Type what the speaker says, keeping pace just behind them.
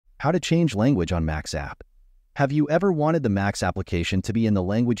How to change language on Max app. Have you ever wanted the Max application to be in the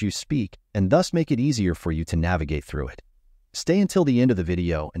language you speak and thus make it easier for you to navigate through it? Stay until the end of the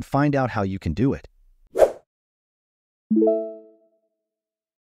video and find out how you can do it.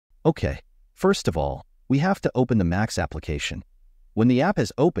 Okay, first of all, we have to open the Max application. When the app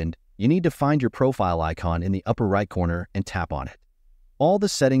has opened, you need to find your profile icon in the upper right corner and tap on it. All the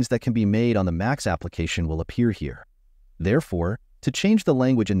settings that can be made on the Max application will appear here. Therefore, to change the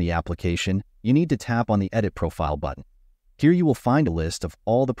language in the application, you need to tap on the Edit Profile button. Here you will find a list of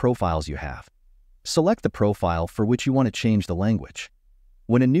all the profiles you have. Select the profile for which you want to change the language.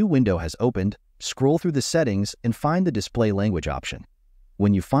 When a new window has opened, scroll through the settings and find the Display Language option.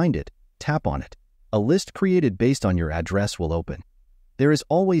 When you find it, tap on it. A list created based on your address will open. There is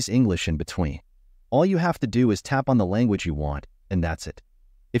always English in between. All you have to do is tap on the language you want, and that's it.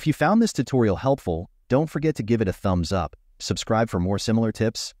 If you found this tutorial helpful, don't forget to give it a thumbs up, subscribe for more similar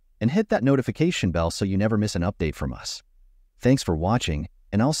tips, and hit that notification bell so you never miss an update from us. Thanks for watching,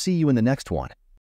 and I'll see you in the next one.